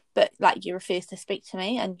hour. But, like, you refused to speak to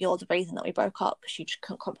me and you're the reason that we broke up because you just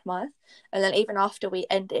couldn't compromise. And then even after we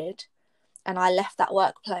ended and I left that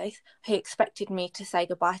workplace, he expected me to say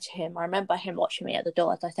goodbye to him. I remember him watching me at the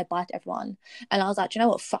door as I said bye to everyone. And I was like, do you know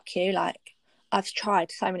what? Fuck you. Like, I've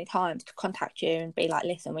tried so many times to contact you and be like,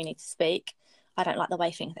 listen, we need to speak. I don't like the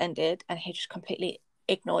way things ended. And he just completely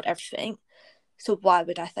ignored everything. So why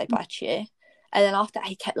would I say bye to you? And then after that,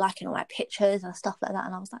 he kept liking all my pictures and stuff like that.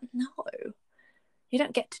 And I was like, no, you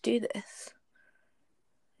don't get to do this.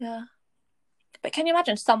 Yeah. But can you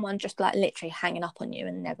imagine someone just like literally hanging up on you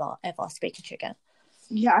and never, ever speaking to you again?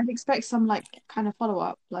 Yeah, I'd expect some like kind of follow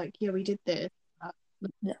up. Like, yeah, we did this.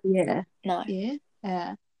 Yeah. No. Yeah.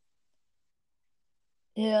 Yeah.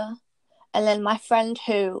 Yeah. And then my friend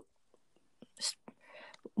who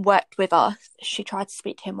worked with us, she tried to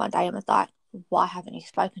speak to him one day and was like, why haven't you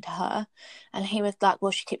spoken to her? And he was like,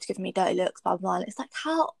 well, she keeps giving me dirty looks, blah, blah, blah. And it's like,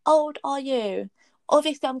 how old are you?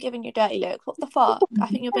 Obviously, I'm giving you dirty looks. What the fuck? I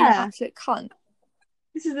think you're being an absolute cunt.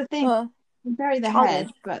 This is the thing. They bury their head,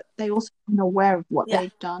 but they also are aware of what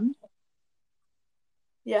they've done.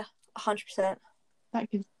 Yeah, 100%.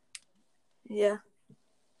 That gives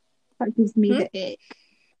me the ick.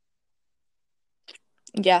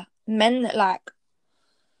 Yeah, men that like,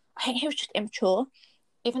 I think he was just immature.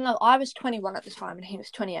 Even though I was 21 at the time and he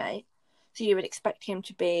was 28, so you would expect him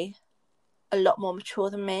to be a lot more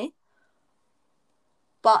mature than me.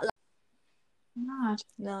 But like, mad.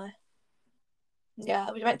 No.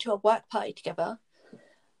 Yeah, we went to a work party together,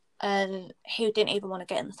 and he didn't even want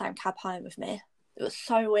to get in the same cab home with me. It was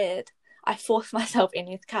so weird. I forced myself in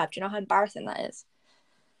his cab. Do you know how embarrassing that is?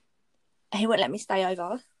 He wouldn't let me stay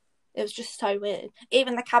over. It was just so weird.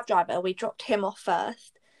 Even the cab driver, we dropped him off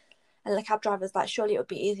first. And the cab driver's like, surely it would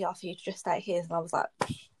be easier for you to just stay here. And I was like,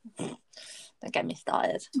 don't get me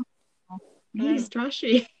started. He's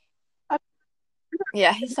trashy.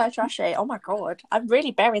 Yeah, he's so trashy. Oh my God. I really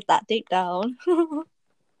buried that deep down. Do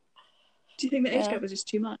you think the age gap was just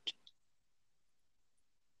too much?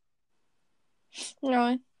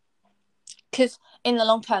 No. Because in the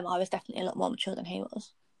long term, I was definitely a lot more mature than he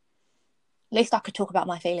was. At least I could talk about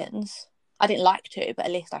my feelings. I didn't like to, but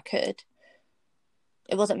at least I could.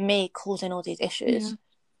 It wasn't me causing all these issues. Yeah.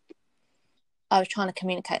 I was trying to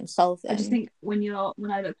communicate and solve them. I just think when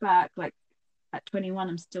I look back, like at 21,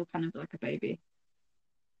 I'm still kind of like a baby.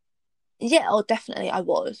 Yeah, oh, definitely I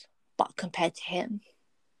was. But compared to him.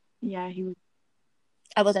 Yeah, he was.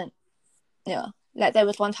 I wasn't, yeah. Like, there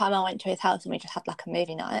was one time I went to his house and we just had like a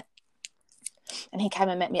movie night. And he came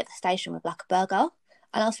and met me at the station with like a burger.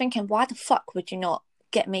 And I was thinking, why the fuck would you not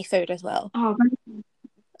get me food as well? Oh, do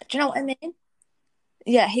you know what I mean?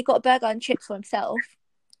 Yeah, he got a burger and chips for himself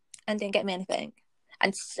and didn't get me anything.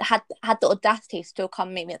 And had the audacity to still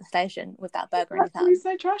come meet me at the station with that burger in his hand. He's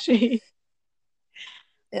so trashy.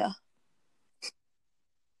 Yeah.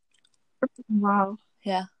 Wow.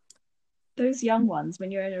 Yeah. Those young ones,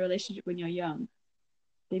 when you're in a relationship when you're young,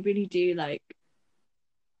 they really do like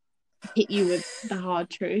hit you with the hard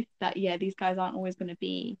truth that these guys aren't always going to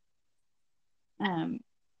be there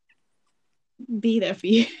for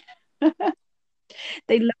you.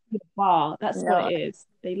 They lower your bar. That's what it is.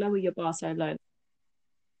 They lower your bar so low.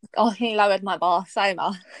 Oh, he lowered my bar so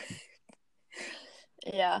much.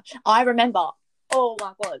 Yeah. I remember, oh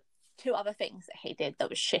my God, 2 other things that he did that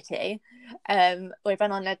was shitty. We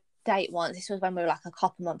went on a date once. This was when we were like a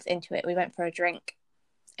couple months into it. We went for a drink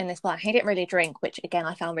in this bar. He didn't really drink, which again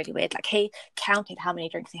I found really weird. Like, he counted how many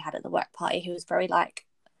drinks he had at the work party. He was very like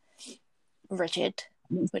rigid,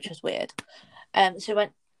 which was weird. So we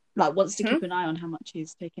went, like, wants to keep an eye on how much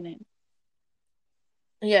he's taking in.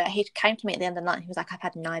 Yeah, he came to me at the end of the night and he was like, I've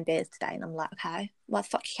had 9 beers today. And I'm like, okay, what the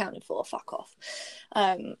fuck are you counting for? Fuck off.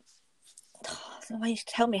 So why you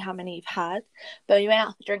tell me how many you've had? But we went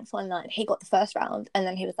out for drinks one night and he got the first round, and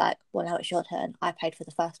then he was like, well, now it's your turn. I paid for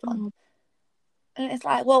the first one. And it's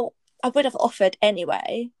like, well, I would have offered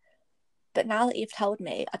anyway, but now that you've told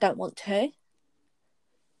me, I don't want to.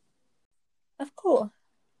 Of course.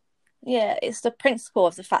 Yeah, it's the principle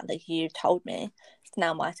of the fact that you told me. It's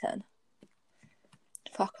now my turn.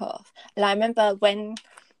 Fuck off. And I remember when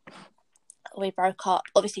we broke up,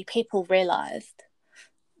 obviously people realised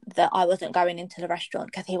that I wasn't going into the restaurant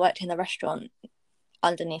because he worked in the restaurant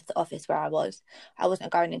underneath the office where I was. I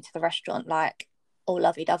wasn't going into the restaurant like all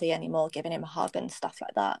lovey-dovey anymore, giving him a hug and stuff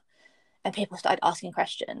like that. And people started asking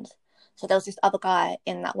questions. So there was this other guy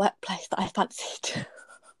in that workplace that I fancied.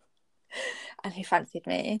 And he fancied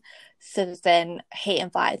me. So then he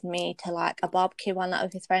invited me to like a barbecue one night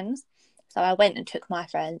with his friends. So I went and took my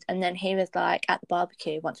friends, and then he was like at the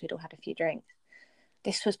barbecue once we'd all had a few drinks.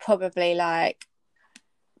 This was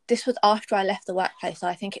after I left the workplace, so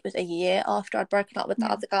I think it was a year after I'd broken up with the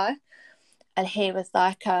other guy. And he was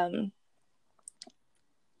like, what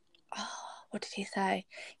did he say?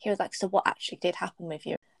 He was like, so what actually did happen with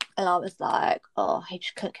you? And I was like, oh, he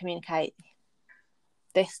just couldn't communicate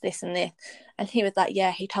this and this. And he was like,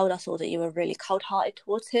 yeah, he told us all that you were really cold-hearted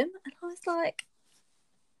towards him. And I was like,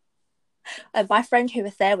 and my friend who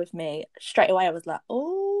was there with me, straight away I was like,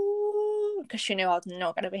 oh, because she knew I was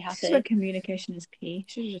not going to be happy. So communication is key.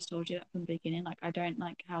 Should have just told you that from the beginning. Like, I don't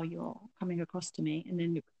like how you're coming across to me, and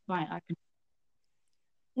then fine, I can.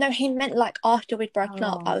 No, he meant like after we'd broken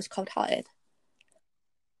up, I was cold-hearted.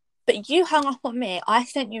 But you hung up on me. I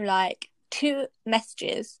sent you like 2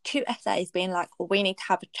 messages, 2 essays being like, well, we need to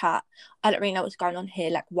have a chat. I don't really know what's going on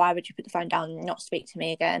here. Like, why would you put the phone down and not speak to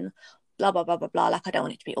me again? Blah, blah, blah, blah, blah. Like, I don't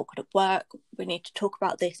want it to be awkward at work. We need to talk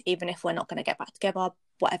about this, even if we're not going to get back together,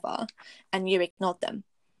 whatever. And you ignored them.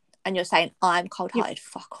 And you're saying, I'm cold-hearted. Yep.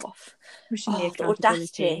 Fuck off. Pushing the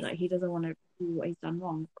audacity. Like, he doesn't want to do what he's done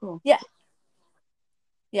wrong. Cool. Yeah.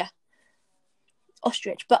 Yeah.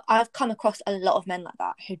 Ostrich. But I've come across a lot of men like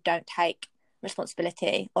that who don't take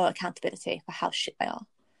responsibility or accountability for how shit they are.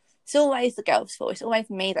 It's always the girl's fault. It's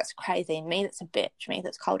always me that's crazy, me that's a bitch, me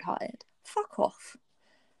that's cold-hearted. Fuck off.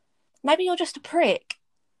 Maybe you're just a prick.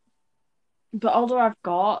 The older I've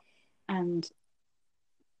got, and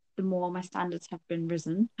the more my standards have been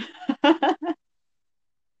risen. Yeah.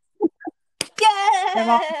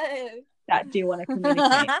 That do want to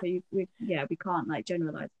communicate. So we can't like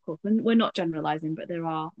generalize. Of course, we're not generalizing, but there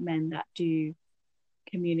are men that do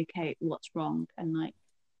communicate what's wrong, and like,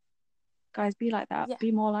 guys, be like that. Yeah.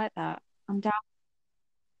 Be more like that. I'm down.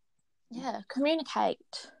 Yeah,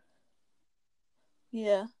 communicate.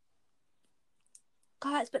 Yeah.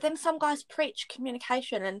 Guys, but then some guys preach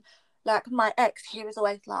communication, and like my ex, he was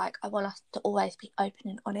always like, I want us to always be open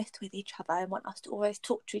and honest with each other. I want us to always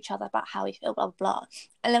talk to each other about how we feel, blah, blah, blah.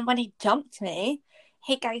 And then when he dumped me,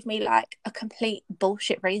 he gave me like a complete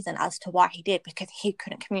bullshit reason as to why he did, because he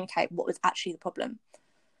couldn't communicate what was actually the problem.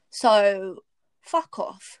 So fuck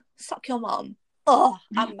off. suck your mum. Oh,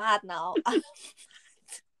 I'm mad now.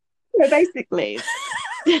 So basically,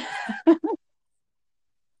 this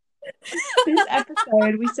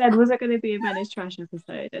episode we said was it going to be a Men is Trash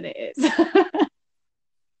episode, and it is.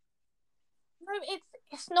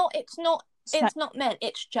 No, it's not meant.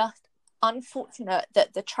 It's just unfortunate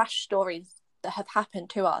that the trash stories that have happened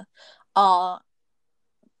to us are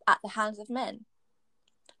at the hands of men.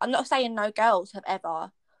 I'm not saying no girls have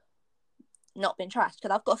ever not been trashed,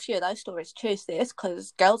 because I've got a few of those stories too, sis,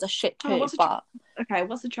 because girls are shit too. What's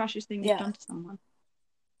the trashiest thing you've done to someone?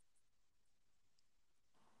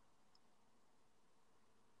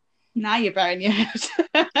 Now you're burying your head.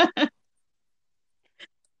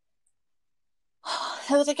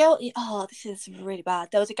 There was a girl. Oh, this is really bad.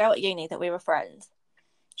 There was a girl at uni that we were friends.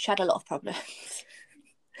 She had a lot of problems.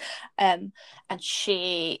 And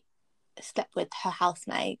she slept with her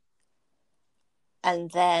housemate.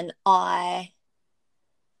 And then I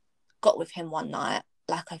got with him one night,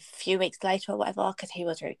 like a few weeks later or whatever, because he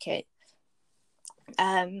was really cute.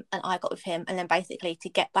 And I got with him, and then basically to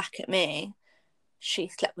get back at me, she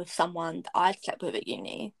slept with someone that I'd slept with at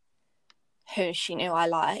uni, who she knew I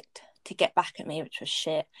liked, to get back at me, which was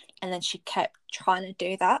shit. And then she kept trying to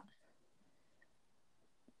do that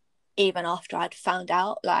even after I'd found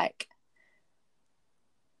out, like,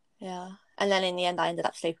 yeah. And then in the end I ended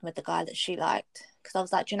up sleeping with the guy that she liked, because I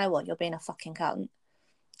was like, do you know what, you're being a fucking cunt.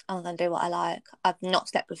 I'm gonna do what I like. I've not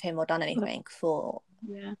slept with him or done anything for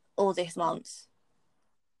all these months.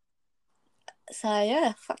 So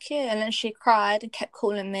yeah, fuck you. And then she cried and kept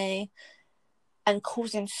calling me and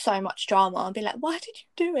causing so much drama and be like, why did you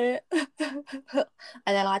do it? And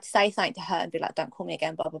then I'd say something to her and be like, don't call me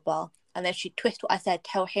again, blah, blah, blah. And then she'd twist what I said,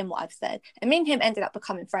 tell him what I've said. And me and him ended up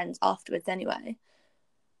becoming friends afterwards anyway.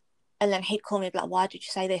 And then he'd call me and be like, why did you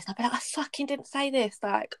say this? And I'd be like, I fucking didn't say this.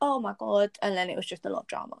 Like, oh my God. And then it was just a lot of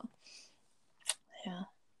drama. Yeah.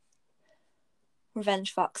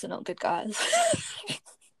 Revenge fucks are not good, guys.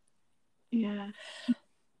 Yeah.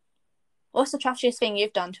 What's the trashiest thing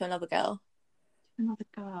you've done to another girl? Another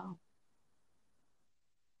girl.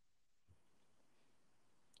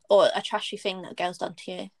 Or a trashy thing that a girl's done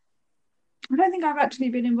to you? I don't think I've actually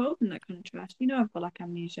been involved in that kind of trash. You know, I've got like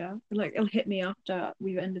amnesia. Like, it'll hit me after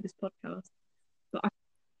we've ended this podcast. But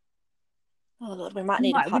oh Lord, we might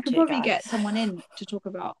need a part we could 2, probably guys. get someone in to talk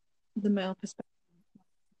about the male perspective.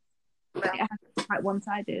 But it has to be quite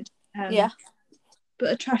one-sided. Yeah.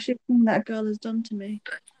 But a trashy thing that a girl has done to me.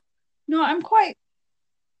 No, I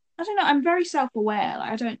don't know, I'm very self-aware.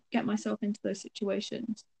 Like, I don't get myself into those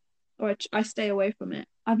situations. Or I stay away from it.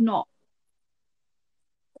 I've not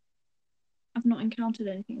encountered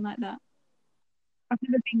anything like that. I've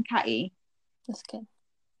never been catty. That's good.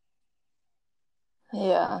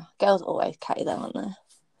 Yeah, girls are always catty though, aren't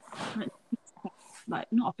they? Like,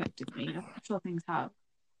 not affected me. I'm sure things have.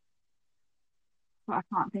 But I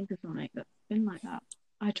can't think of something that's been like that.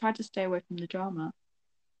 I try to stay away from the drama.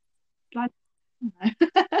 Glad.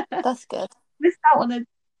 That's good. Missed out on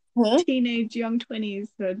a teenage, young 20s.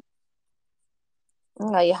 So...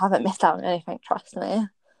 No, you haven't missed out on anything, trust me.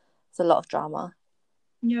 It's a lot of drama.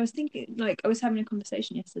 Yeah, I was thinking, like, I was having a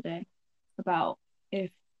conversation yesterday about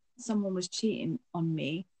if someone was cheating on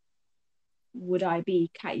me, would I be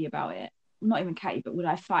catty about it? Not even catty, but would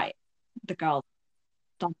I fight the girl?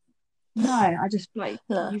 No, I just like,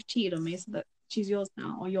 you've cheated on me, so that she's yours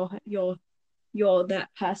now, or you're that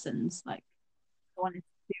person's, like, wanted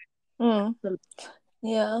to do it.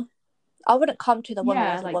 Yeah, I wouldn't come to the woman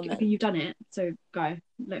as a woman. Okay, you've done it, so go.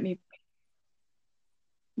 Let me.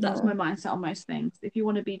 That's my mindset on most things. If you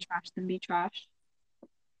want to be trash, then be trash.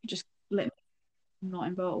 Just let me. I'm not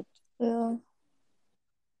involved. Yeah.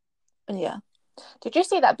 Yeah. Did you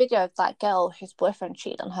see that video of that girl whose boyfriend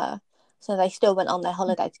cheated on her? So they still went on their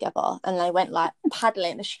holiday together, and they went like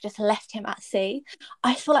paddling, and she just left him at sea.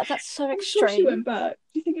 I feel like that's so extreme. She went back.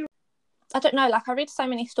 Do you think? I don't know. Like, I read so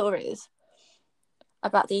many stories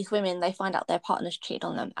about these women. They find out their partners cheat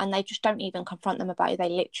on them, and they just don't even confront them about it. They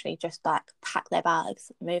literally just like pack their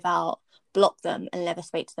bags, move out, block them, and never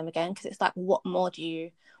speak to them again. Because it's like, what more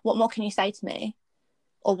can you say to me,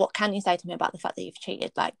 or what can you say to me about the fact that you've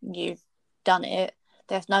cheated? Like, you've done it.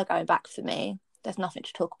 There's no going back for me. There's nothing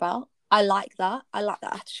to talk about. I like that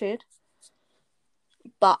attitude,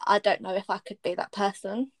 but I don't know if I could be that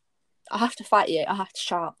person. I have to fight you. I have to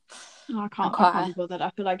shout. No, I can't be bothered. I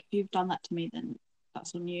feel like if you've done that to me, then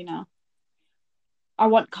that's on you now. I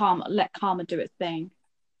want karma. Let karma do its thing.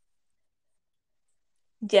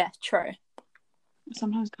 Yeah, true.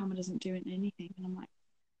 Sometimes karma doesn't do anything, and I'm like,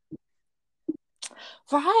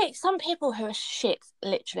 right. Some people who are shit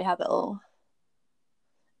literally have it all,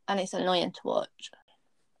 and it's annoying to watch.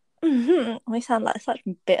 We sound like such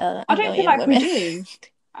bitter, I don't feel annoying like we women. do.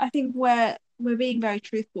 I think we're being very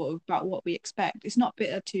truthful about what we expect. It's not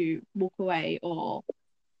bitter to walk away or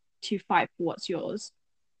to fight for what's yours.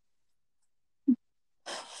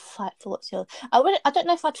 Fight for what's yours. I don't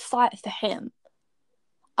know if I'd fight for him.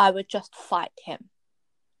 I would just fight him.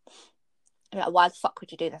 Like, why the fuck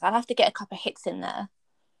would you do this? I'd have to get a couple of hits in there.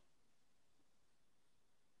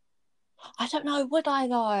 I don't know, would I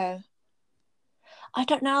though? I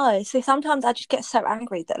don't know. See, sometimes I just get so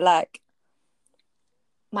angry that like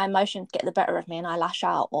my emotions get the better of me and I lash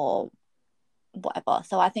out or whatever.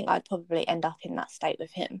 So I think I'd probably end up in that state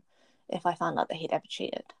with him if I found out that he'd ever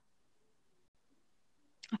cheated.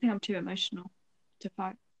 I think I'm too emotional to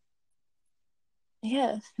fight.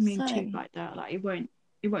 Yeah, I mean, too like that. Like it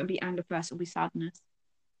won't be anger first. It'll be sadness.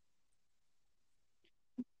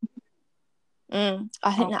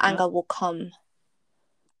 I think the anger will come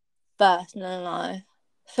first. No.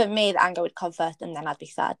 For me, the anger would come first, and then I'd be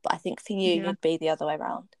sad. But I think for you, you'd be the other way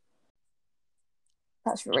around.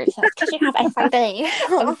 That's really sad because you have SID.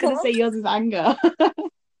 I was gonna say yours is anger.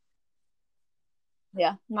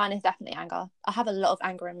 Yeah, mine is definitely anger. I have a lot of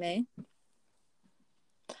anger in me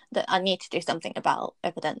that I need to do something about,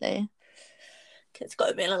 evidently. It's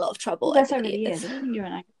got me in a lot of trouble. That's over the years. I don't think you're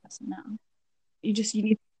an angry person now. You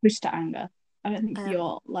need to push to anger. I don't think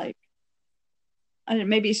you're like. I don't know,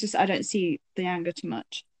 maybe it's just I don't see the anger too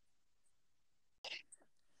much.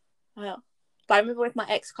 Yeah. But I remember with my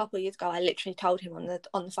ex a couple of years ago, I literally told him on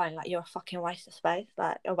the phone, like, you're a fucking waste of space,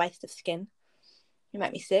 like a waste of skin. You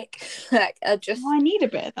make me sick. Like, I need a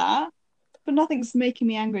bit of that. But nothing's making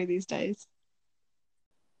me angry these days.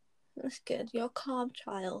 That's good. You're a calm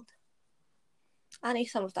child. I need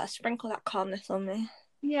some of that. Sprinkle that calmness on me.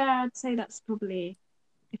 Yeah, I'd say that's probably,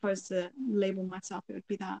 if I was to label myself, it would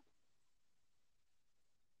be that.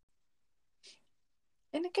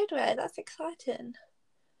 In a good way. That's exciting.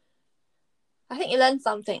 I think you learn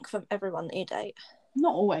something from everyone that you date.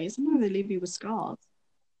 Not always. Sometimes they leave you with scars.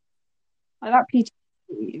 Like that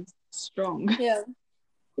PTSD is strong. Yeah.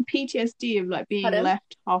 The PTSD of like being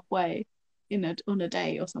left halfway on a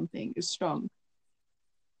day or something is strong.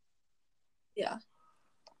 Yeah.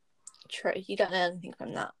 True. You don't learn anything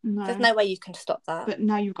from that. No. There's no way you can stop that. But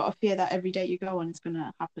now you've got to fear that every day you go on it's going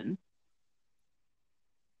to happen.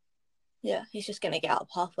 Yeah, he's just going to get up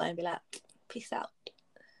halfway and be like, peace out.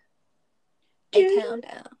 A-town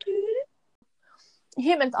down.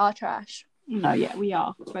 Humans are trash. No, yeah, we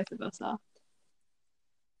are. Both of us are.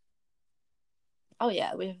 Oh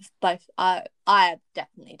yeah, we've both. I have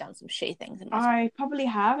definitely done some shitty things in my life. I probably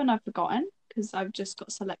have, and I've forgotten because I've just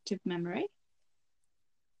got selective memory.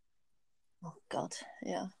 Oh god,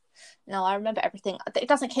 yeah. No, I remember everything. It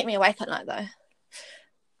doesn't keep me awake at night though.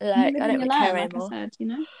 Like I don't really care anymore. Like I said, you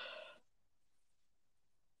know.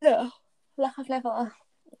 Yeah, like I've never.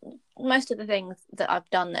 Most of the things that I've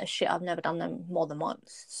done that shit, I've never done them more than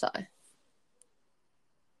once. So.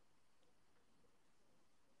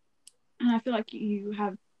 And I feel like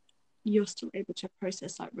you're still able to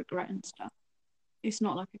process like regret and stuff. It's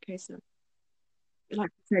not like a case of, like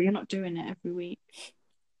I said, you're not doing it every week.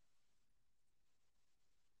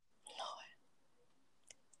 No.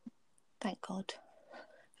 Thank God.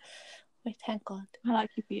 Wait, thank God. I like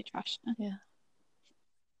you for your trashness. Yeah.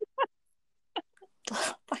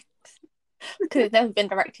 Thanks. Because it's never been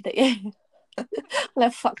directed at you. No,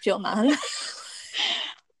 fucked your man.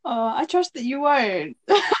 Oh, I trust that you won't.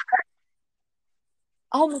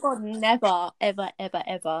 Oh my god, never, ever, ever,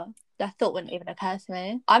 ever. That thought wouldn't even occur to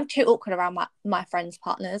me. I'm too awkward around my friends'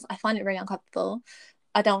 partners. I find it really uncomfortable.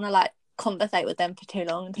 I don't want to like conversate with them for too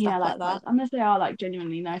long and stuff like that. Unless they are like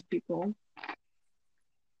genuinely nice people.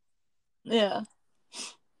 Yeah.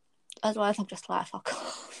 Otherwise, I'm just like, fuck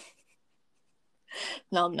off.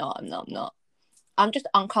 No, I'm not. I'm just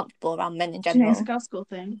uncomfortable around men in general. It's a girl school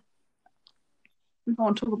thing. We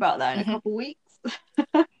can't talk about that in a couple of weeks.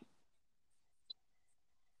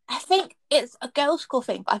 I think it's a girl school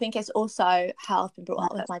thing, but I think it's also how I've been brought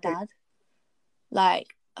up with my dad.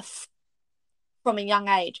 Like, from a young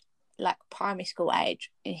age, like primary school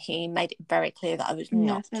age, he made it very clear that I was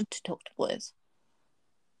not to talk to boys.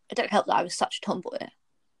 It didn't help that I was such a tomboy.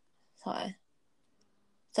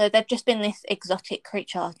 So they've just been this exotic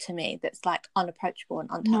creature to me that's like unapproachable and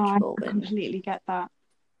untouchable. No, I completely get that.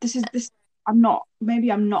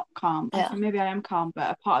 Maybe I'm not calm. Yeah. Maybe I am calm, but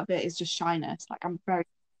a part of it is just shyness. Like I'm very.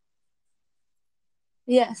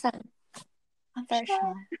 Yeah, same. I'm very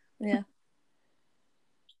shy. Yeah.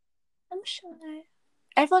 I'm shy.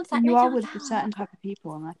 Everyone's like, you are with a certain type of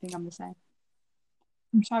people, and I think I'm the same.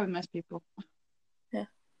 I'm shy with most people. Yeah.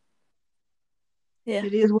 Yeah.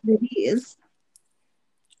 It is what it is.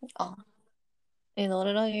 Oh, you know what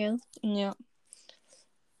it is? Yeah.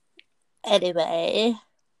 Anyway.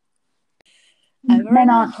 Men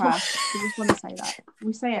aren't trash. We just want to say that.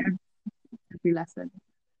 We say it every lesson.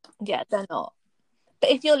 Yeah, they're not. But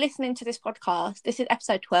if you're listening to this podcast, this is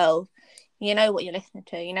episode 12. You know what you're listening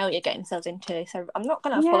to. You know what you're getting yourselves into. So I'm not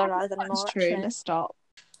going to apologise anymore. That's true. Let's stop.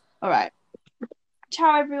 All right.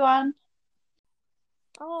 Ciao, everyone.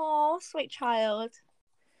 Oh, sweet child.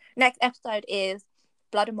 Next episode is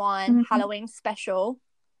Blood and Wine Halloween special.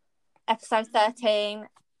 Episode 13.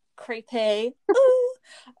 Creepy. Ooh.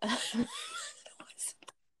 I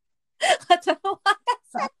don't know why I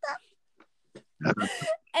said that.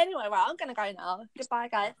 Anyway, right, I'm going to go now. Goodbye,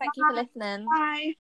 guys. Thank you for listening. Bye.